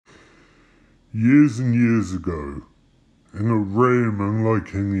Years and years ago, in a realm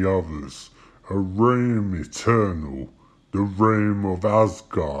unlike any others, a realm eternal, the realm of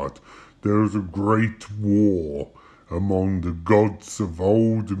Asgard, there was a great war among the gods of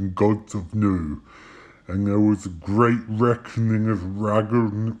old and gods of new, and there was a great reckoning as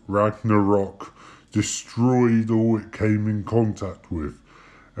Ragnarok destroyed all it came in contact with,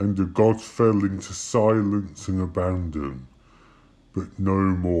 and the gods fell into silence and abandon. But no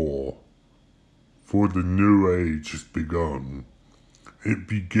more. For the new age has begun. It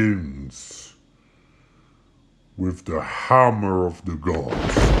begins with the hammer of the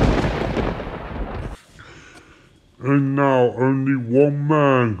gods. And now only one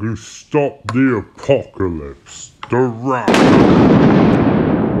man can stop the apocalypse, the rat.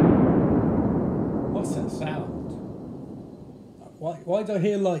 What's that sound? Why do I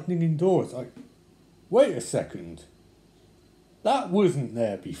hear lightning indoors? Wait a second. That wasn't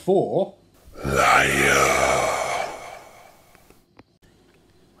there before. Liar.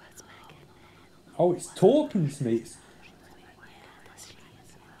 Oh, it's talking to me.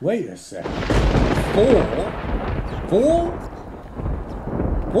 Wait a second. Thor?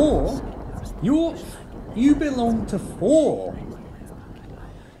 You belong to Thor.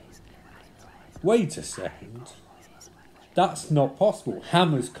 Wait a second. That's not possible.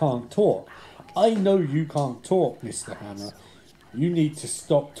 Hammers can't talk. I know you can't talk, Mr. Hammer. You need to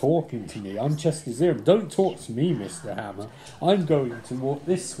stop talking to me. I'm Chester Zerum. Don't talk to me, Mr. Hammer. I'm going to walk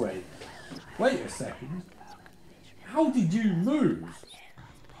this way. Wait a second. How did you move?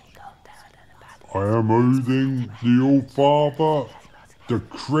 I am Odin, the All-Father, the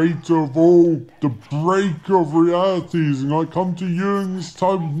creator of all, the breaker of realities, and I come to you in this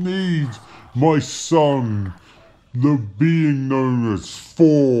time of need, my son, the being known as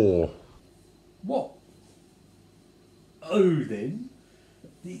Thor. What? Odin?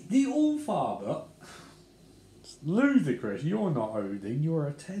 The All-Father? It's ludicrous. You're not Odin, you're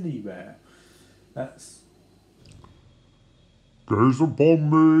a teddy bear. That's... Gaze upon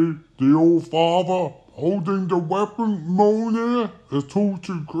me, the All-Father, holding the weapon Mjolnir, a tool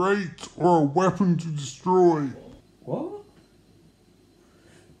to create or a weapon to destroy. What?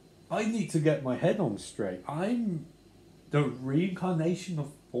 I need to get my head on straight. I'm the reincarnation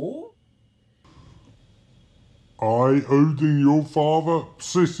of Thor? I, Odin, your father,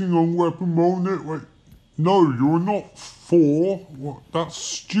 sitting on weapon Mjolnir. Wait, no, you're not Thor. What? That's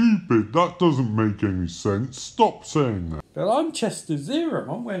stupid. That doesn't make any sense. Stop saying that. But I'm Chester Zerum.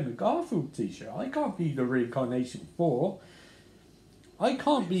 I'm wearing a Garfield t-shirt. I can't be the reincarnation Thor. I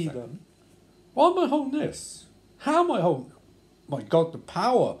can't be them. Why am I holding this? How am I holding? My God, the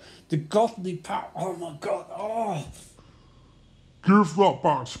power, the godly power. Oh my God! Oh. Give that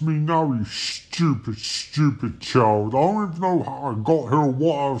back to me now, you stupid, stupid child. I don't even know how I got here or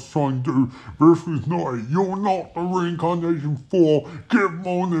what I was trying to do, but this was not it. You're not the reincarnation Thor. Give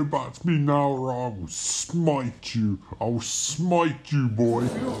Mjolnir back to me now or I will smite you. I will smite you, boy.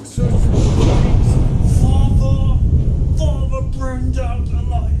 You're such a Father, bring down the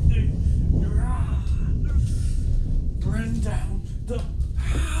lightning. Bring down the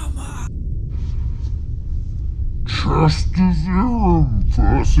hammer. Chester Zerum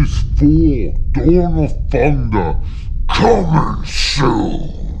versus Thor, Dawn of Thunder, coming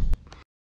soon.